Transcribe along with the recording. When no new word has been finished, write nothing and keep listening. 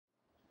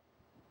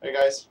Hey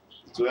guys,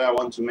 today I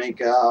want to make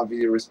a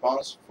video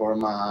response for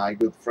my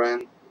good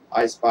friend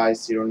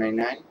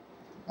eyespy0099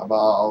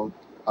 about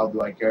how do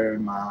I carry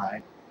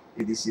my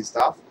EDC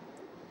stuff.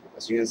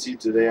 As you can see,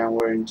 today I'm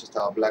wearing just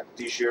a black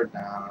t-shirt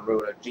and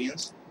regular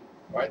jeans,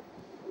 right?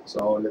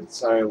 So let's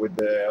start with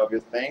the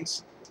obvious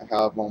things. I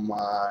have on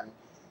my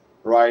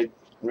right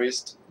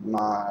wrist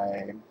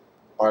my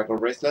Oracle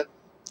bracelet,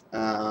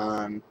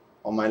 and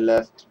on my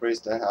left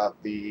wrist I have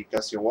the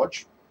Casio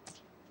watch.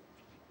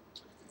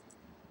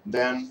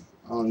 Then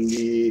on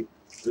the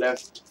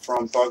left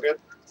front pocket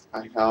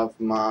I have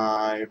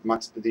my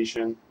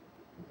Maxpedition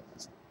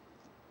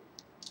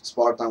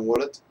Spartan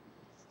wallet.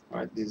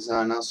 Right, this is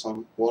an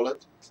awesome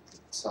wallet.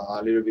 It's a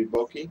little bit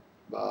bulky,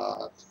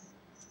 but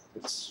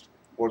it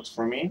works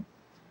for me.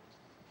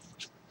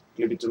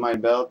 Clip it to my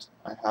belt.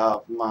 I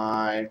have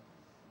my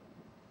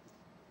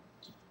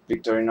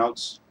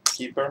Victorinox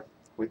keeper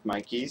with my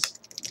keys.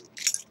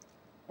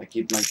 I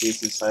keep my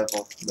keys inside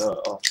of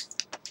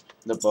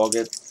the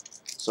pocket,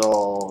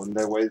 so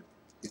that way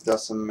it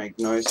doesn't make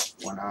noise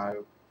when I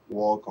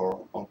walk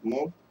or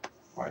move.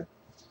 Right.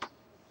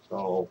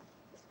 So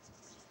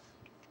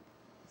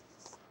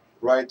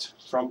right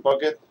front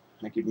pocket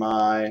I keep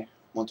my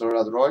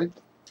Motorola Droid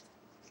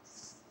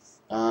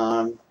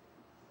and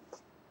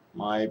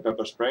my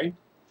pepper spray.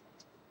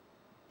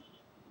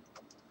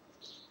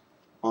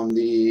 On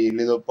the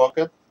little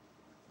pocket,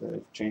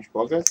 the change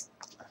pocket,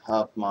 I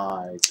have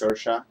my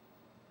Kershaw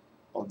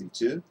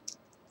OD2.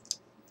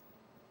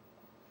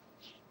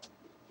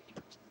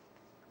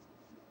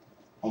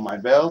 On my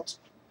belt,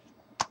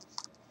 a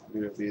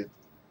little bit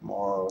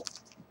more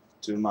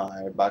to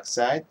my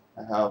backside,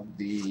 I have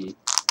the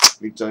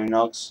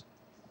Victorinox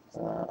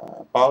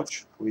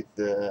pouch with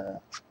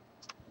the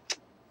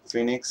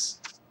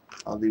Phoenix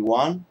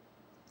LD1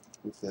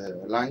 with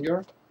the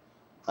lanyard,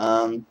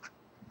 and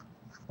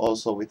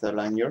also with a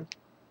lanyard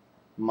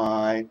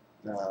my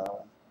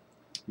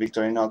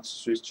Victorinox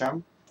Swiss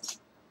charm.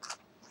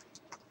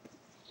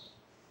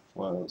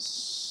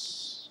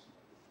 Was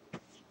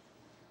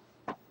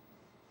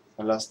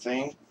the last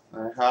thing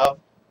I have.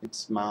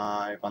 It's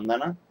my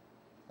bandana.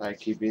 I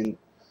keep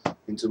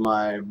into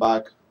my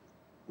back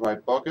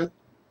right pocket.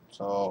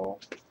 So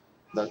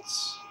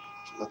that's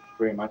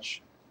pretty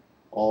much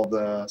all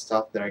the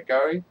stuff that I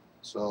carry.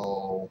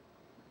 So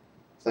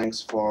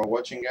thanks for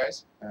watching,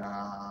 guys,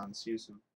 and see you soon.